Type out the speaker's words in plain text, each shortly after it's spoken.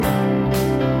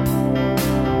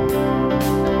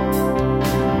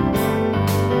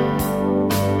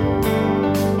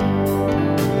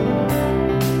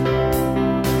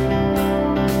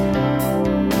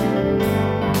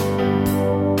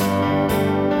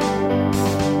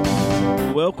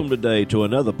welcome today to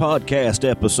another podcast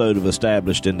episode of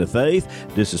Established in the Faith.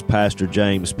 This is Pastor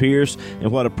James Pierce, and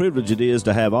what a privilege it is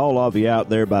to have all of you out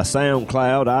there by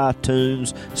SoundCloud,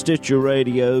 iTunes, Stitcher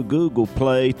Radio, Google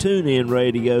Play, TuneIn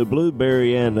Radio,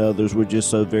 Blueberry, and others. We're just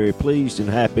so very pleased and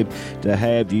happy to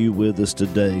have you with us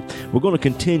today. We're going to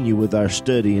continue with our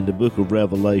study in the book of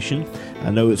Revelation. I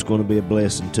know it's going to be a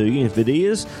blessing to you. If it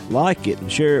is, like it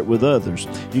and share it with others.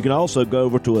 You can also go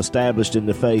over to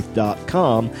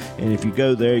establishedinthefaith.com, and if you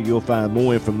go there, you'll find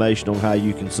more information on how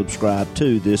you can subscribe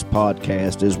to this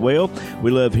podcast as well. We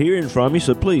love hearing from you,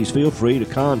 so please feel free to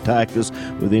contact us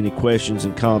with any questions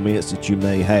and comments that you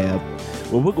may have.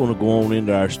 Well, we're going to go on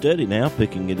into our study now,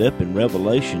 picking it up in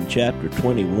Revelation chapter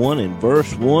 21 and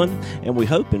verse 1, and we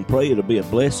hope and pray it'll be a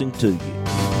blessing to you.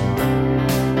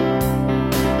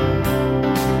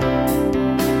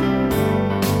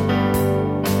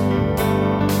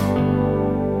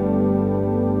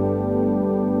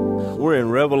 We're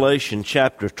in Revelation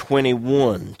chapter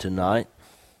 21 tonight.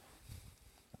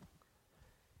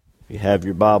 If you have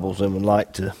your Bibles and would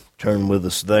like to turn with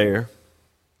us there.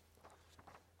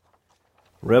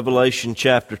 Revelation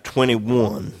chapter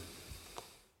 21.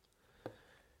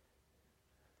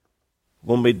 We're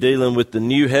going to be dealing with the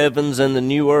new heavens and the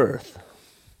new earth.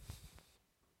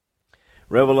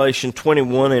 Revelation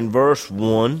 21 and verse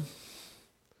 1.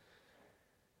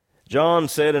 John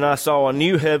said, "And I saw a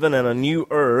new heaven and a new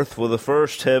earth, for the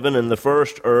first heaven and the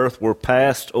first earth were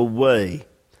passed away,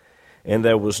 and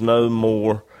there was no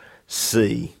more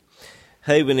sea."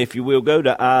 Haven, if you will, go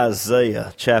to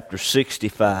Isaiah chapter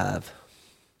 65,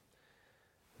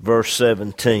 verse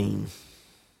 17.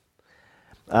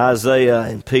 Isaiah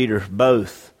and Peter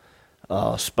both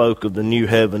spoke of the new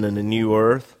heaven and the new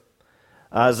earth.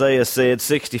 Isaiah said,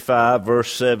 65,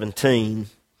 verse 17,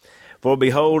 "For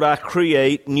behold, I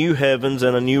create new heavens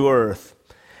and a new earth,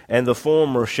 and the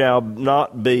former shall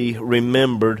not be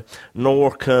remembered, nor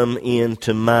come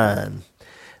into mind."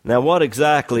 Now, what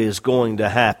exactly is going to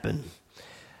happen?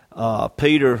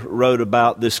 Peter wrote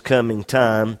about this coming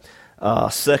time.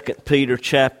 2 Peter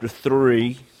chapter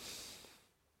 3,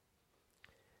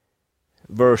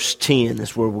 verse 10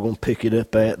 is where we're going to pick it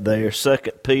up at there.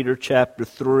 2 Peter chapter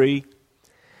 3,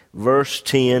 verse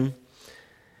 10.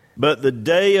 "But the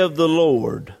day of the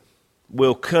Lord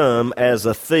will come as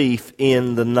a thief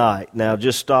in the night." Now,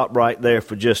 just stop right there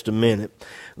for just a minute.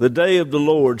 The day of the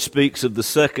Lord speaks of the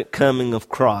second coming of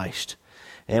Christ.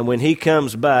 And when he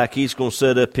comes back, he's going to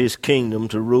set up his kingdom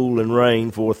to rule and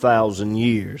reign for 1,000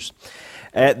 years.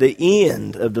 At the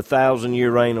end of the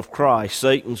 1,000-year reign of Christ,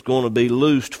 Satan's going to be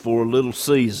loosed for a little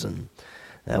season.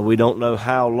 Now, we don't know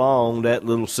how long that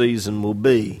little season will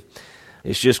be.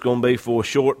 It's just going to be for a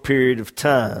short period of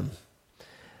time.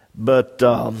 But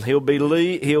he'll be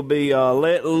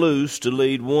let loose to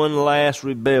lead one last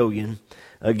rebellion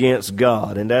against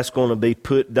God, and that's going to be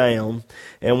put down.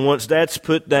 And once that's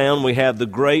put down, we have the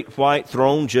great white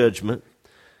throne judgment,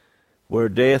 where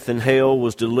death and hell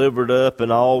was delivered up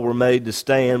and all were made to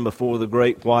stand before the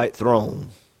great white throne.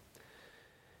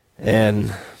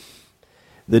 And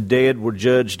the dead were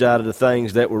judged out of the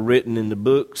things that were written in the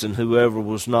books, and whoever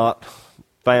was not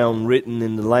found written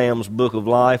in the Lamb's book of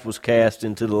life was cast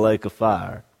into the lake of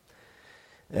fire.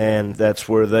 And that's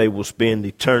where they will spend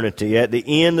eternity. At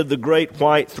the end of the great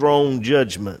white throne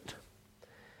judgment,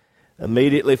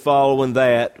 immediately following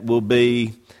that will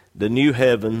be the new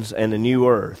heavens and the new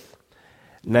earth.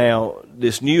 Now,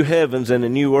 this new heavens and the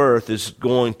new earth is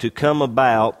going to come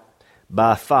about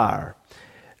by fire.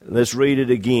 Let's read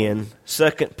it again.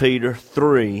 2 Peter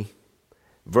 3,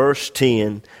 verse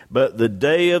 10, "But the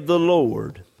day of the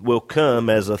Lord will come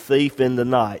as a thief in the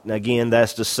night." And again,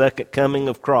 that's the second coming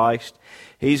of Christ.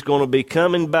 He's going to be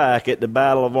coming back at the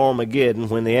Battle of Armageddon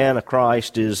when the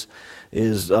Antichrist is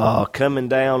coming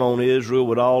down on Israel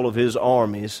with all of his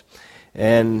armies.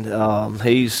 And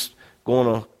he's going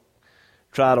to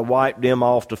try to wipe them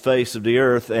off the face of the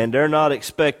earth. And they're not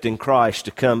expecting Christ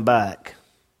to come back.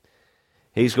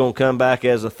 He's going to come back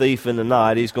as a thief in the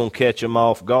night. He's going to catch them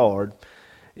off guard.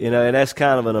 You know, and that's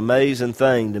kind of an amazing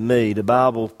thing to me. The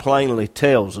Bible plainly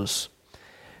tells us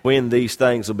when these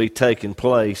things will be taking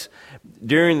place.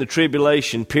 During the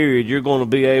tribulation period, you're going to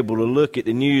be able to look at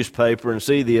the newspaper and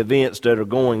see the events that are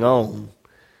going on.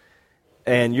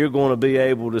 And you're going to be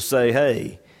able to say,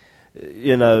 hey,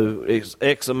 you know, it's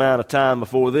X amount of time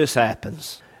before this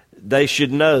happens. They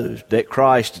should know that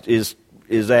Christ is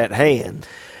at hand.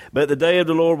 "But the day of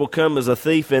the Lord will come as a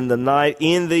thief in the night,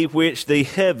 in the which the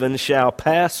heavens shall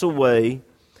pass away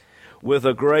with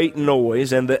a great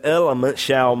noise, and the elements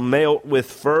shall melt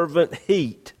with fervent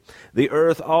heat. The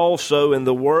earth also and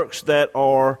the works that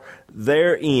are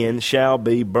therein shall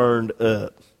be burned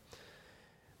up.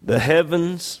 The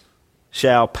heavens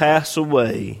shall pass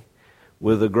away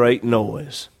with a great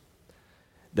noise.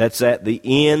 That's at the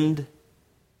end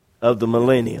of the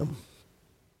millennium,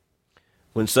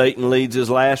 when Satan leads his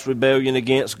last rebellion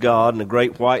against God and the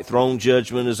great white throne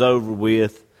judgment is over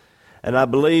with. And I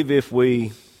believe if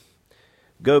we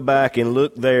go back and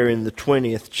look there in the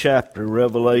 20th chapter,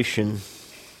 Revelation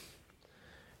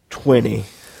 20,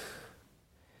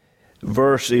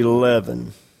 verse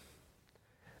 11.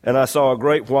 And I saw a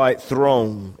great white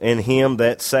throne, and him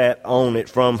that sat on it,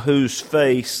 from whose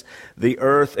face the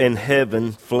earth and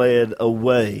heaven fled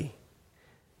away.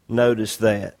 Notice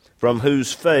that. From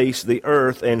whose face the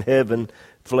earth and heaven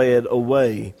fled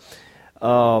away.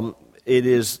 It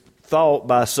is thought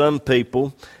by some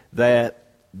people that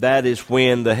is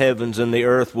when the heavens and the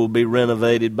earth will be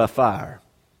renovated by fire.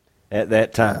 At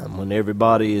that time, when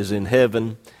everybody is in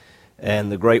heaven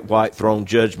and the great white throne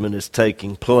judgment is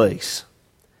taking place.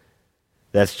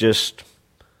 That's just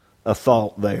a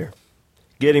thought there.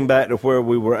 Getting back to where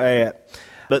we were at.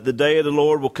 But the day of the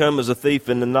Lord will come as a thief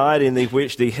in the night, in the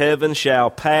which the heavens shall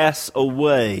pass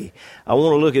away. I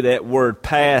want to look at that word,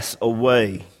 pass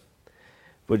away,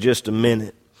 for just a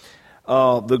minute.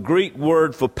 The Greek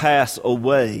word for pass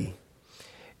away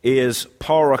is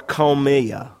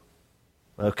parakomia.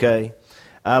 Okay?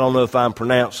 I don't know if I'm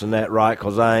pronouncing that right,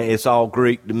 because it's all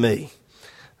Greek to me.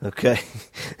 Okay?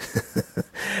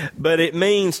 But it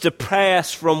means to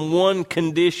pass from one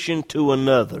condition to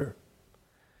another.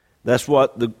 That's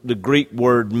what the Greek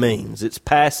word means. It's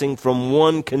passing from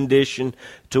one condition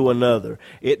to another.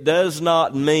 It does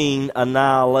not mean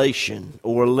annihilation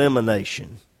or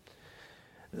elimination.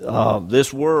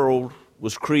 This world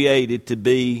was created to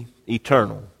be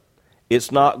eternal.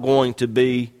 It's not going to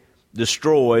be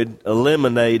destroyed,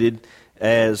 eliminated,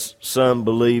 as some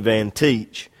believe and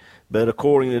teach. But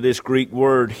according to this Greek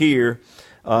word here,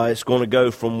 it's going to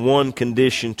go from one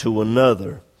condition to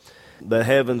another. The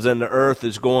heavens and the earth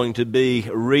is going to be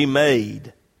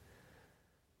remade.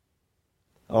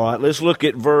 All right, let's look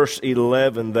at verse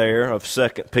 11 there of 2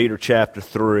 Peter chapter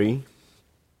 3.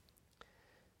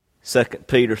 2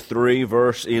 Peter 3,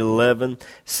 verse 11.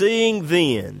 Seeing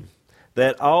then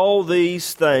that all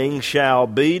these things shall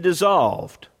be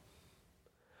dissolved,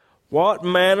 what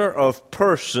manner of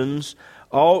persons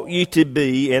ought ye to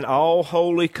be in all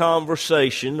holy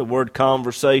conversation? The word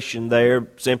conversation there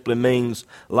simply means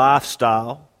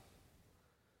lifestyle.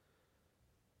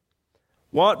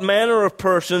 What manner of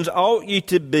persons ought ye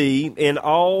to be in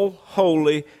all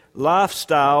holy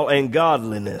lifestyle and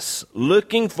godliness,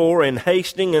 looking for and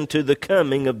hastening unto the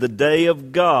coming of the day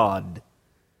of God?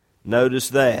 Notice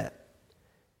that.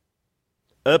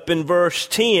 Up in verse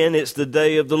 10, it's the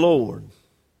day of the Lord.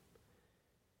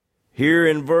 Here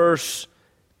in verse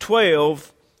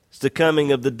 12, it's the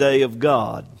coming of the day of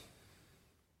God.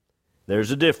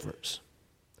 There's a difference.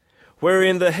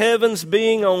 Wherein the heavens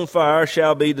being on fire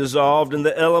shall be dissolved, and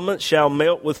the elements shall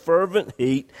melt with fervent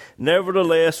heat.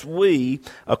 Nevertheless we,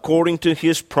 according to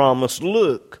his promise,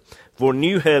 look for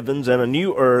new heavens and a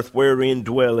new earth wherein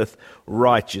dwelleth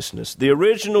righteousness. The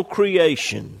original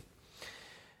creation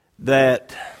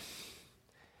that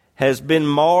has been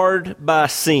marred by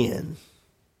sin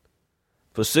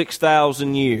for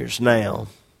 6,000 years now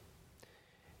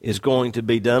is going to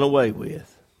be done away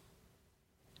with.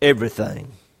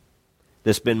 Everything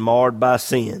that's been marred by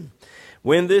sin.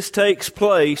 When this takes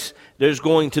place, there's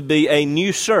going to be a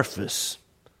new surface.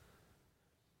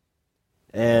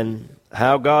 And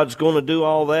how God's going to do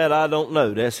all that, I don't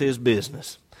know. That's his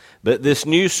business. But this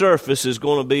new surface is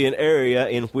going to be an area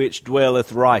in which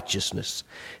dwelleth righteousness.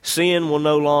 Sin will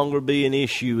no longer be an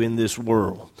issue in this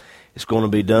world. It's going to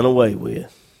be done away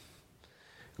with.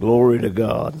 Glory to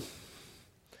God.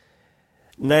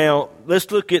 Now, let's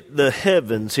look at the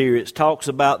heavens here. It talks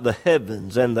about the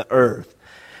heavens and the earth.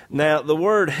 Now, the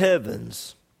word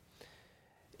heavens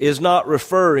is not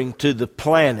referring to the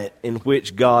planet in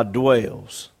which God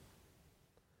dwells.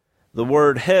 The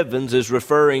word heavens is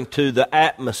referring to the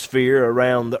atmosphere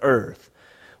around the earth.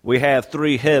 We have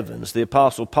three heavens. The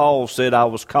Apostle Paul said, I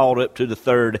was caught up to the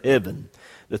third heaven.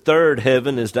 The third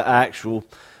heaven is the actual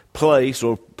place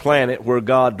or planet where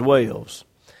God dwells.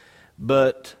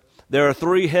 But there are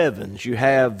three heavens. You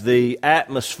have the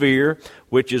atmosphere,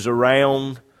 which is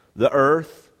around the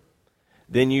earth.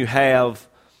 Then you have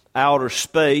outer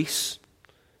space,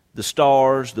 the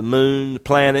stars, the moon, the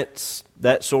planets,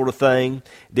 that sort of thing.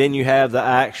 Then you have the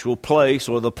actual place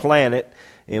or the planet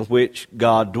in which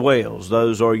God dwells.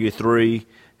 Those are your three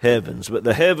heavens. But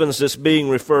the heavens that's being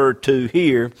referred to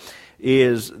here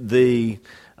is the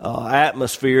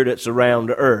atmosphere that's around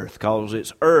the earth, because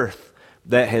it's earth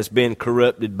that has been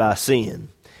corrupted by sin.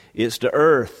 It's the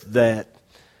earth that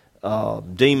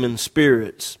demon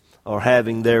spirits are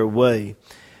having their way.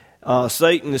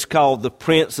 Satan is called the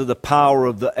prince of the power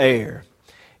of the air.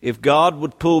 If God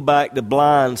would pull back the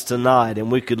blinds tonight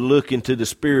and we could look into the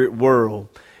spirit world,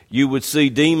 you would see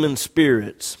demon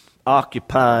spirits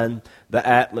occupying the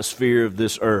atmosphere of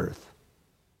this earth.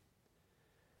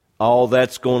 All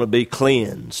that's going to be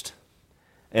cleansed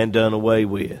and done away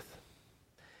with.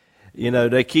 You know,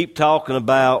 they keep talking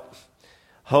about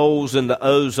holes in the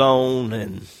ozone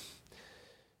and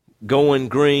going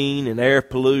green and air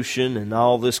pollution and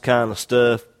all this kind of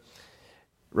stuff.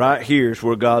 Right here is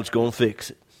where God's going to fix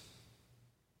it.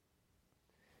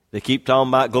 They keep talking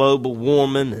about global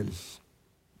warming and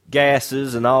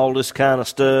gases and all this kind of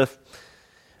stuff.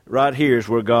 Right here is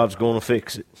where God's going to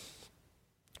fix it.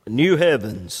 New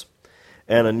heavens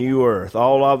and a new earth.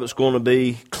 All of it's going to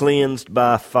be cleansed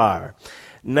by fire.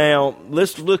 Now,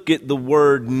 let's look at the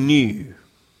word new.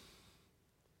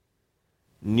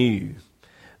 New.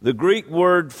 The Greek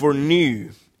word for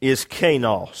new is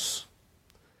kainos.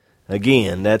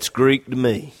 Again, that's Greek to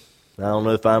me. I don't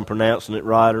know if I'm pronouncing it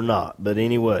right or not, but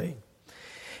anyway.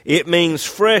 It means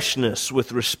freshness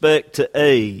with respect to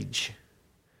age.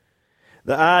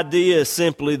 The idea is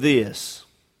simply this.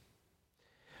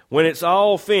 When it's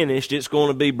all finished, it's going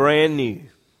to be brand new,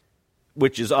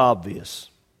 which is obvious.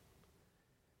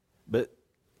 But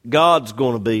God's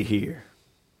going to be here.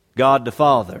 God the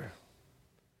Father.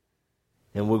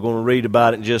 And we're going to read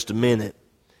about it in just a minute.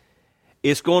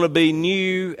 It's going to be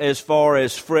new as far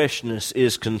as freshness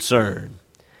is concerned.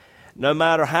 No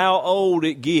matter how old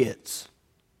it gets,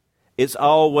 it's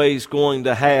always going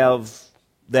to have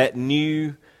that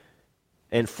new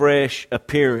and fresh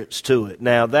appearance to it.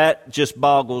 Now, that just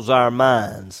boggles our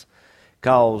minds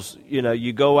because, you know,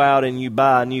 you go out and you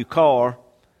buy a new car,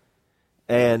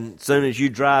 and as soon as you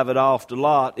drive it off the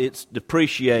lot, it's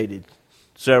depreciated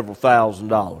several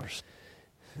 $1,000s.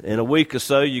 In a week or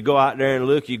so, you go out there and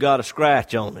look, you got a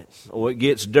scratch on it, or it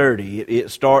gets dirty.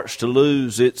 It starts to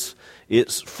lose its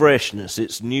freshness,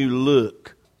 its new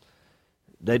look.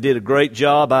 They did a great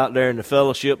job out there in the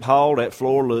fellowship hall. That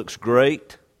floor looks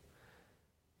great.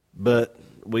 But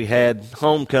we had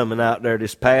homecoming out there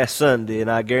this past Sunday,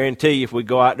 and I guarantee you if we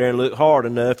go out there and look hard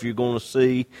enough, you're going to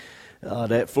see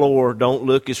that floor don't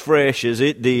look as fresh as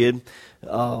it did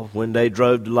when they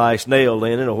drove the last nail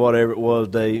in it or whatever it was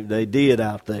they did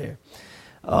out there.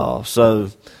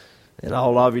 And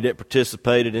all of you that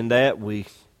participated in that, we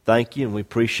thank you and we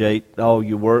appreciate all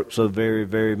your work so very,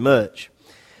 very much.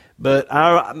 But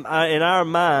in our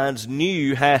minds,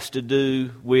 new has to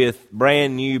do with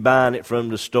brand new, buying it from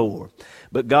the store.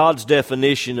 But God's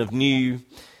definition of new,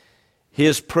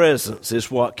 His presence is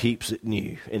what keeps it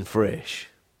new and fresh.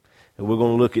 And we're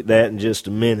going to look at that in just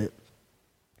a minute.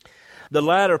 The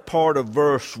latter part of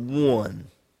verse 1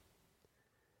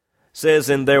 says,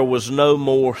 "And there was no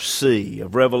more sea."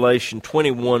 Of Revelation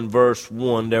 21, verse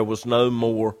 1, there was no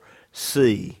more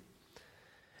sea.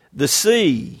 The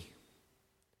sea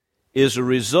is a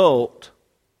result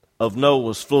of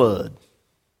Noah's flood.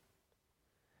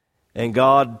 And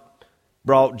God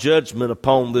brought judgment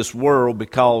upon this world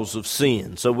because of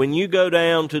sin. So when you go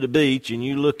down to the beach and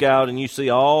you look out and you see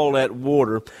all that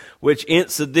water, which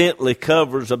incidentally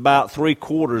covers about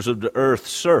 3/4 of the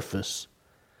earth's surface,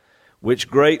 which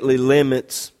greatly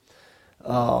limits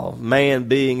man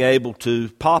being able to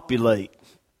populate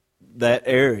that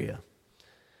area.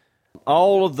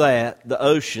 All of that, the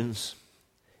oceans,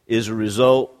 is a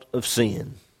result of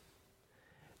sin.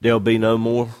 There'll be no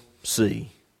more sea.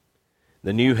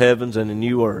 The new heavens and the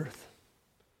new earth.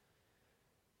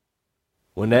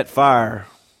 When that fire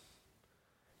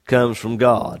comes from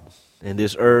God and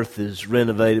this earth is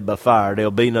renovated by fire,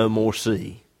 there'll be no more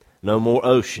sea, no more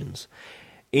oceans.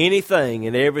 Anything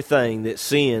and everything that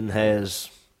sin has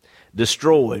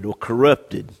destroyed or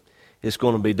corrupted is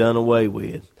going to be done away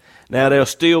with. Now, there'll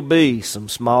still be some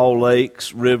small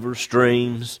lakes, rivers,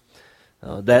 streams,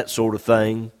 that sort of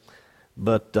thing.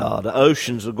 But the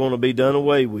oceans are going to be done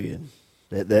away with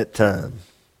at that time.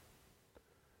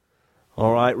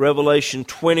 All right, Revelation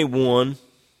 21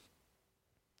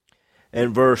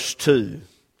 and verse 2.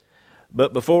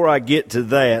 But before I get to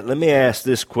that, let me ask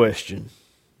this question.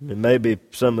 And maybe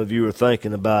some of you are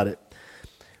thinking about it.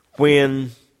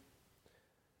 When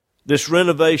this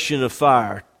renovation of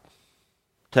fire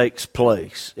takes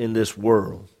place in this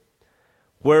world,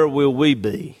 where will we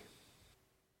be?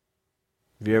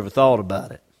 Have you ever thought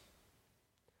about it?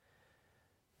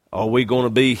 Are we going to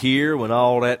be here when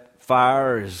all that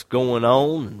fire is going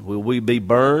on? Will we be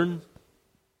burned?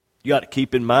 You got to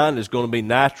keep in mind there's going to be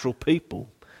natural people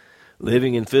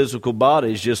living in physical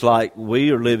bodies just like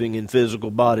we are living in physical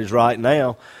bodies right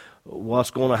now. What's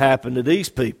going to happen to these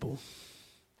people?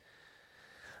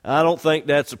 I don't think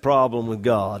that's a problem with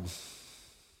God.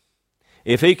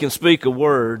 If He can speak a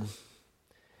word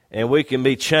and we can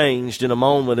be changed in a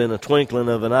moment, in a twinkling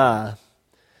of an eye,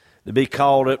 to be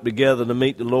called up together to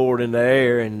meet the Lord in the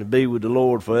air and to be with the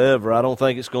Lord forever, I don't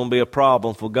think it's going to be a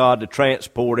problem for God to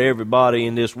transport everybody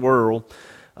in this world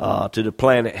to the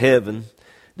planet heaven,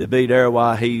 to be there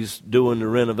while He's doing the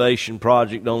renovation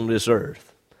project on this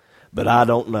earth. But I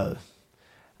don't know.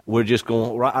 We're just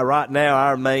going, right now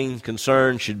our main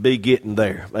concern should be getting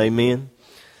there. Amen?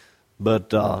 But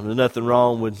there's nothing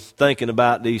wrong with thinking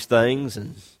about these things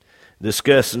and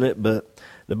discussing it, but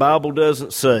the Bible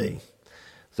doesn't say.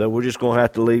 So we're just going to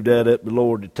have to leave that up to the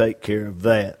Lord to take care of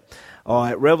that. All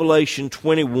right, Revelation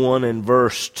 21 and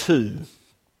verse 2.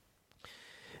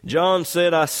 John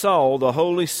said, I saw the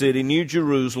holy city, New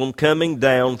Jerusalem, coming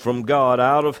down from God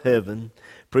out of heaven,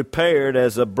 prepared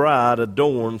as a bride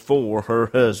adorned for her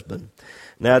husband.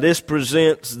 Now this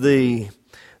presents the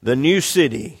new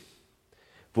city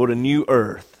for the new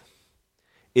earth.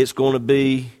 It's going to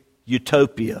be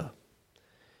utopia.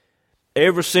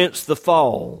 Ever since the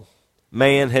fall,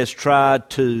 man has tried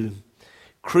to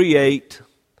create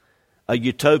a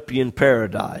utopian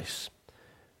paradise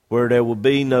where there will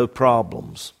be no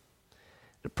problems.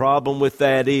 The problem with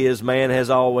that is man has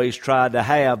always tried to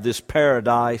have this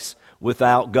paradise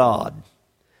without God.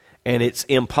 And it's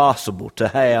impossible to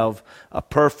have a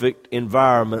perfect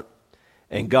environment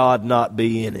and God not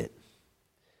be in it.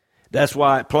 That's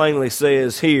why it plainly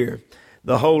says here,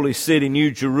 the holy city,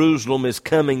 New Jerusalem, is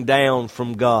coming down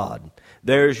from God.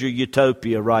 There's your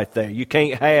utopia right there. You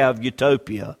can't have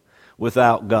utopia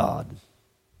without God.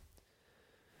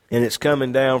 And it's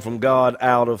coming down from God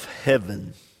out of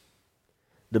heaven,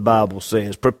 the Bible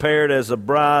says, prepared as a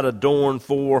bride adorned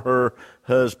for her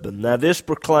husband. Now this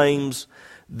proclaims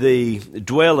the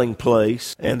dwelling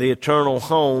place and the eternal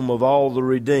home of all the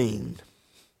redeemed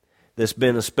that's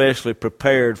been especially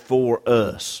prepared for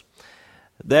us.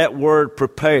 That word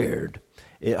prepared,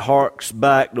 it harks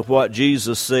back to what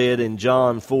Jesus said in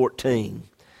John 14.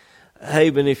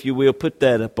 Haven, if you will, put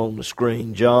that up on the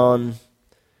screen. John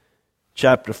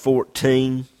chapter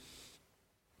 14,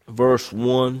 verse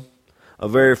 1, a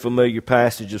very familiar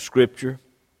passage of Scripture.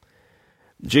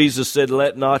 Jesus said,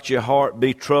 let not your heart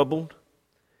be troubled.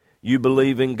 You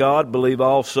believe in God, believe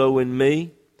also in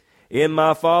me. In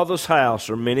my Father's house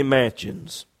are many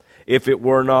mansions. If it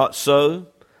were not so,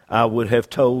 I would have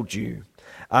told you.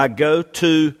 I go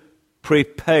to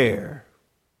prepare.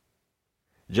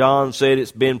 John said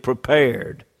it's been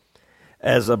prepared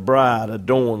as a bride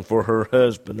adorned for her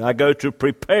husband. I go to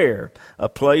prepare a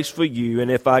place for you,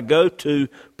 and if I go to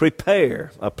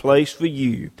prepare a place for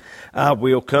you, I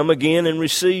will come again and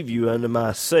receive you unto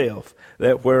myself,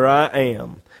 that where I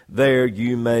am, there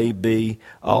you may be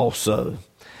also.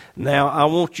 Now, I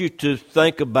want you to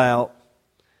think about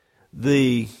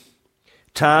the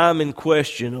time in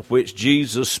question of which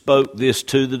Jesus spoke this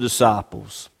to the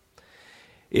disciples.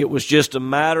 It was just a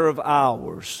matter of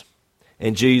hours,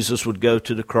 and Jesus would go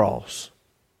to the cross.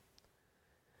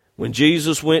 When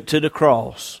Jesus went to the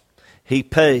cross, He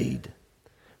paid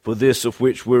for this of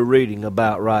which we're reading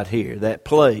about right here, that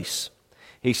place.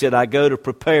 He said, I go to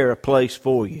prepare a place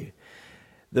for you.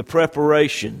 The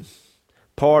preparation,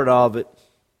 part of it,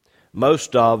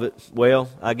 most of it, well,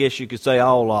 I guess you could say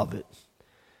all of it,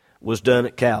 was done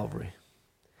at Calvary.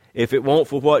 If it weren't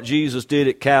for what Jesus did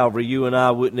at Calvary, you and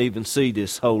I wouldn't even see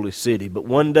this holy city. But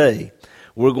one day,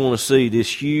 we're going to see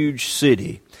this huge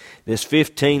city, this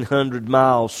 1,500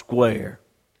 miles square,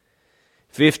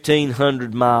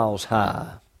 1,500 miles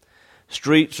high.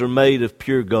 Streets are made of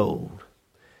pure gold.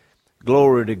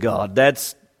 Glory to God.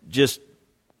 That's just,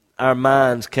 our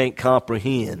minds can't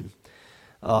comprehend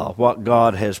what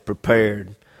God has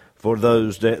prepared for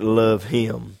those that love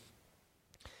Him.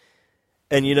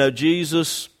 And you know,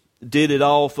 Jesus did it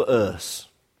all for us.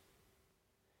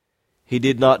 He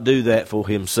did not do that for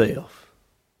Himself.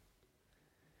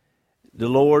 The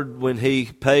Lord, when He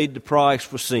paid the price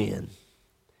for sin,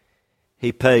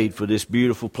 He paid for this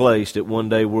beautiful place that one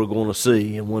day we're going to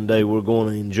see and one day we're going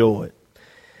to enjoy it.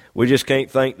 We just can't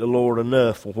thank the Lord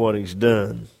enough for what He's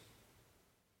done.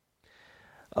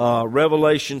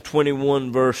 Revelation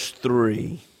 21 verse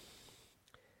 3.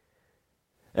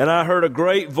 And I heard a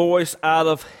great voice out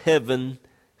of heaven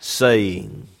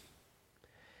saying.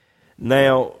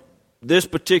 Now, this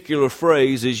particular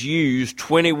phrase is used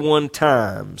 21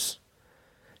 times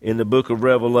in the book of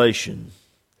Revelation.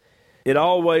 It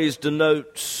always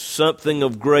denotes something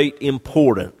of great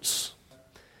importance.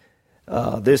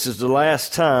 This is the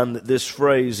last time that this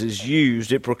phrase is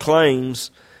used. It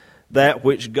proclaims that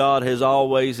which God has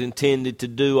always intended to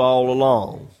do all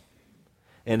along,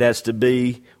 and that's to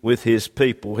be with His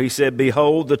people. He said,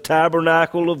 "Behold, the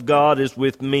tabernacle of God is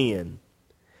with men,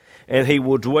 and He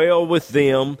will dwell with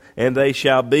them, and they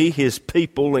shall be His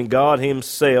people, and God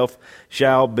Himself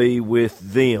shall be with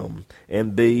them,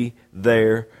 and be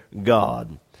their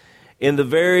God." In the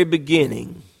very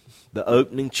beginning, the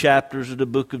opening chapters of the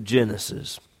book of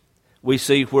Genesis, we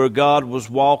see where God was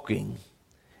walking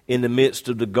in the midst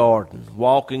of the garden,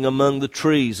 walking among the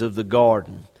trees of the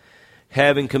garden,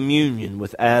 having communion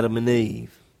with Adam and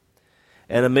Eve.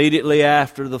 And immediately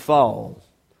after the fall,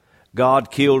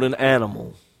 God killed an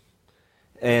animal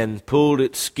and pulled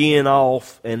its skin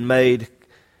off and made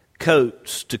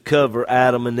coats to cover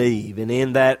Adam and Eve. And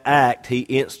in that act, He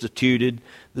instituted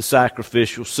the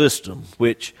sacrificial system,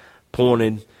 which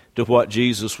pointed to what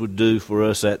Jesus would do for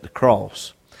us at the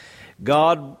cross.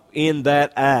 God, in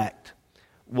that act,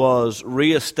 was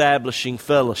reestablishing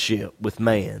fellowship with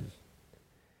man.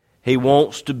 He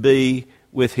wants to be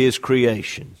with His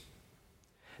creation.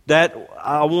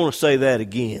 I want to say that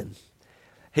again.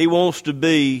 He wants to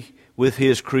be with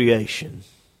His creation.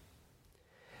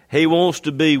 He wants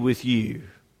to be with you.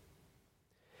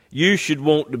 You should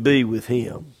want to be with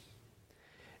Him.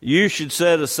 You should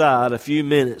set aside a few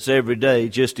minutes every day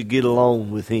just to get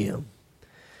alone with Him.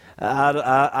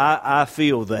 I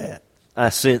feel that. I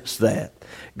sense that.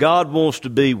 God wants to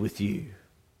be with you.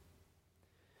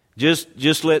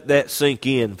 Just let that sink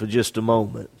in for just a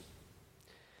moment.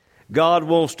 God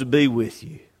wants to be with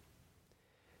you.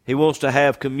 He wants to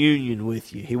have communion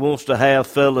with you. He wants to have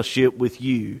fellowship with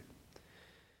you.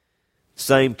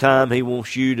 Same time, He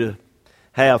wants you to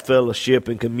have fellowship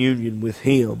and communion with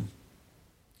Him.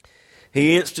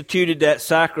 He instituted that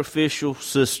sacrificial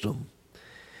system,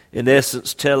 in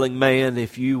essence telling man,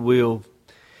 if you will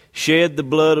shed the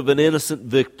blood of an innocent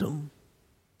victim,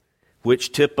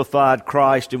 which typified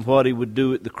Christ and what He would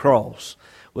do at the cross,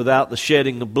 without the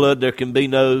shedding of blood there can be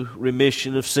no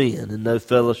remission of sin and no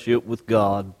fellowship with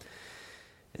God.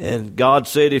 And God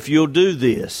said, if you'll do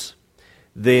this,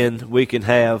 then we can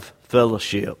have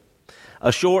fellowship.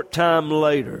 A short time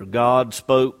later, God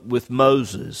spoke with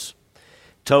Moses,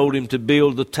 told him to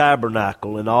build the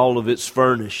tabernacle and all of its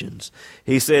furnishings.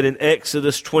 He said in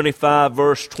Exodus 25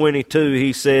 verse 22,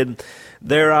 He said,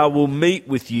 "There I will meet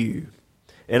with you,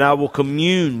 and I will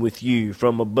commune with you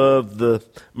from above the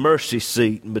mercy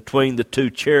seat and between the two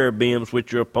cherubims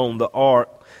which are upon the ark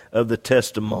of the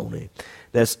testimony."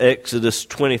 That's Exodus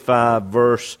 25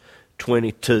 verse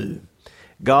 22.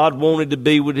 God wanted to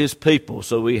be with His people,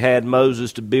 so He had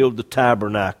Moses to build the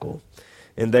tabernacle.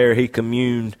 And there He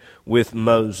communed with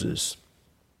Moses.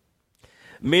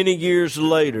 Many years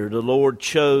later, the Lord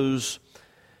chose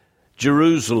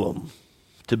Jerusalem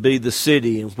to be the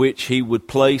city in which He would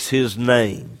place His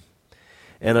name.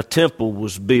 And a temple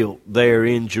was built there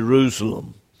in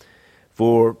Jerusalem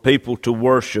for people to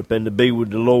worship and to be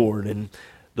with the Lord. And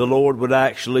the Lord would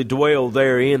actually dwell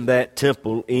there in that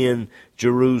temple in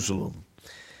Jerusalem.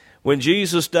 When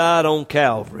Jesus died on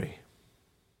Calvary,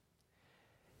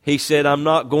 He said, "I'm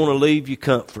not going to leave you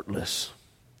comfortless.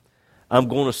 I'm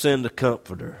going to send a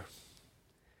comforter.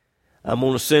 I'm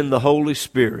going to send the Holy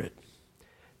Spirit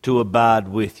to abide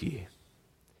with you."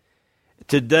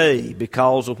 Today,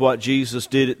 because of what Jesus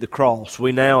did at the cross,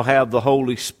 we now have the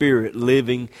Holy Spirit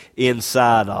living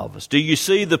inside of us. Do you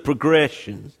see the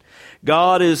progression?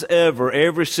 God is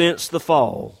ever since the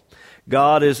fall,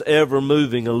 God is ever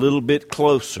moving a little bit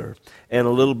closer and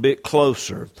a little bit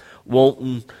closer,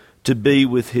 wanting to be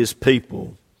with His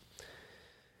people.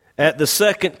 At the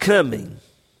second coming,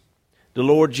 the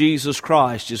Lord Jesus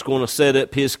Christ is going to set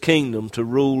up His kingdom to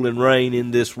rule and reign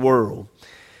in this world.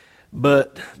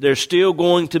 But there's still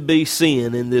going to be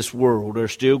sin in this world.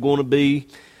 There's still going to be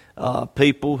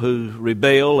people who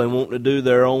rebel and want to do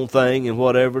their own thing, and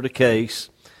whatever the case.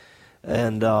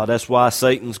 And that's why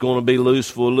Satan's going to be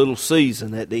loose for a little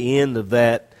season at the end of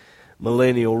that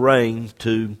millennial reign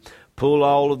to pull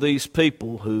all of these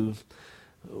people who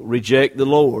reject the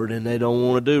Lord and they don't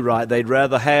want to do right. They'd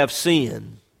rather have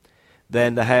sin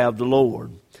than to have the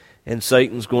Lord. And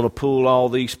Satan's going to pull all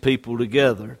these people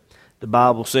together. The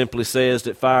Bible simply says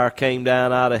that fire came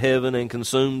down out of heaven and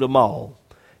consumed them all,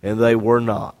 and they were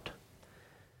not.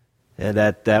 And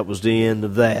that was the end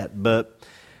of that. But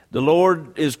the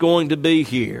Lord is going to be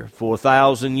here for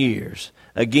 1,000 years.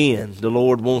 Again, the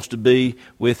Lord wants to be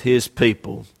with His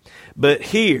people. But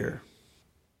here,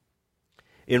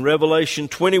 in Revelation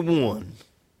 21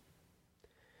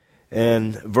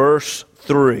 and verse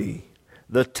 3,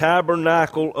 the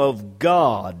tabernacle of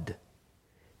God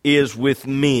is with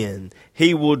men.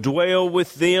 He will dwell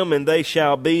with them, and they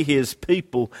shall be his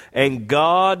people. And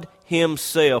God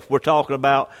himself, we're talking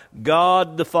about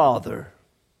God the Father.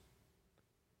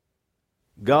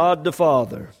 God the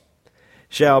Father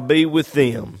shall be with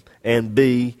them and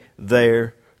be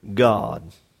their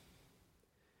God.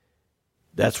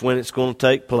 That's when it's going to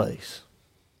take place.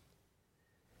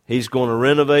 He's going to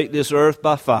renovate this earth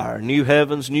by fire. New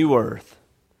heavens, new earth.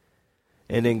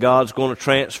 And then God's going to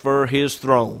transfer his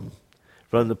throne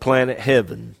from the planet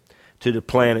heaven to the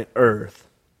planet earth.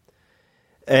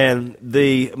 And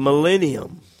the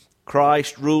millennium,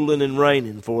 Christ ruling and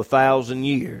reigning for 1,000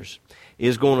 years,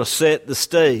 is going to set the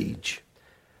stage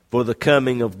for the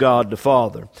coming of God the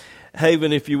Father.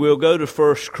 Haven, if you will, go to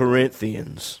 1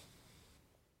 Corinthians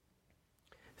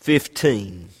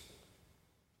 15.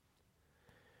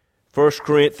 1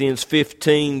 Corinthians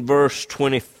 15, verse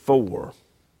 24.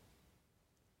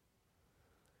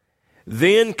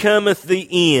 Then cometh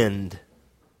the end,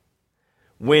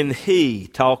 when he,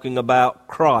 talking about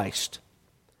Christ,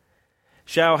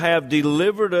 shall have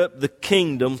delivered up the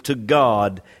kingdom to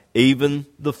God, even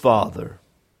the Father.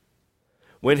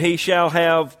 When he shall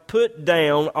have put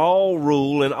down all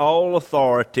rule and all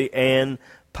authority and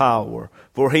power.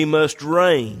 For he must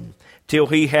reign till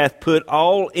he hath put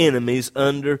all enemies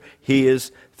under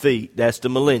his feet. That's the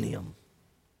millennium.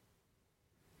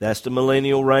 That's the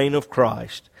millennial reign of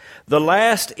Christ. The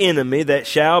last enemy that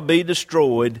shall be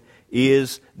destroyed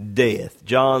is death.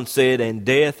 John said, and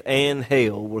death and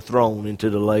hell were thrown into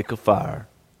the lake of fire.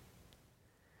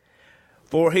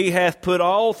 For he hath put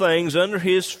all things under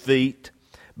his feet.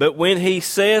 But when he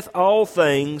saith all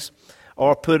things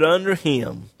are put under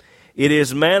him, it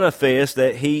is manifest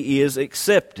that he is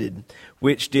accepted,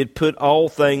 which did put all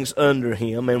things under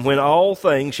him. And when all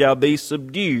things shall be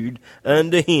subdued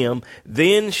unto him,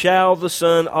 then shall the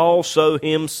Son also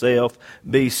himself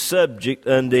be subject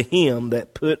unto him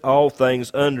that put all things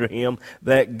under him,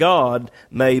 that God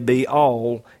may be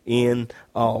all in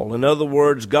all. In other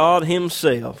words, God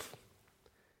himself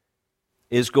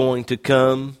is going to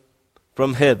come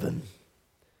from heaven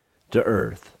to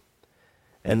earth.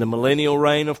 And the millennial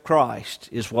reign of Christ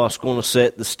is what's going to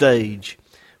set the stage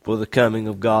for the coming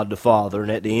of God the Father.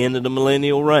 And at the end of the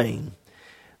millennial reign,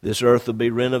 this earth will be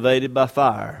renovated by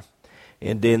fire.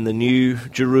 And then the new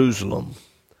Jerusalem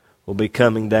will be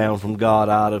coming down from God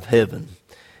out of heaven.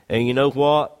 And you know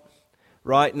what?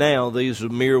 Right now, these are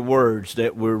mere words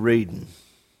that we're reading.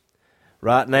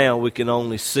 Right now, we can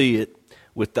only see it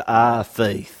with the eye of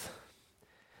faith.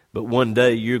 But one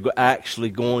day you're actually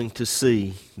going to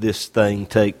see this thing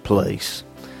take place.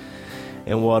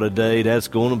 And what a day that's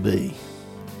going to be.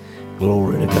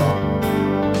 Glory to God.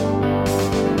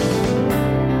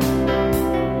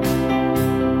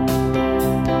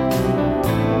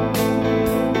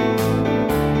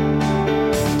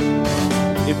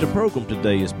 If the program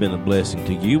today has been a blessing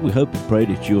to you, we hope and pray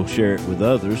that you'll share it with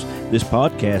others. This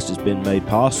podcast has been made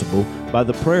possible by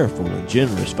the prayerful and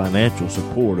generous financial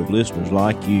support of listeners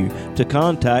like you. To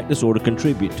contact us or to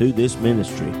contribute to this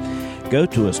ministry, go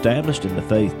to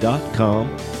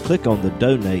establishedinthefaith.com, click on the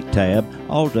Donate tab.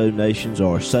 All donations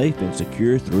are safe and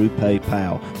secure through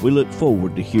PayPal. We look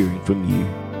forward to hearing from you.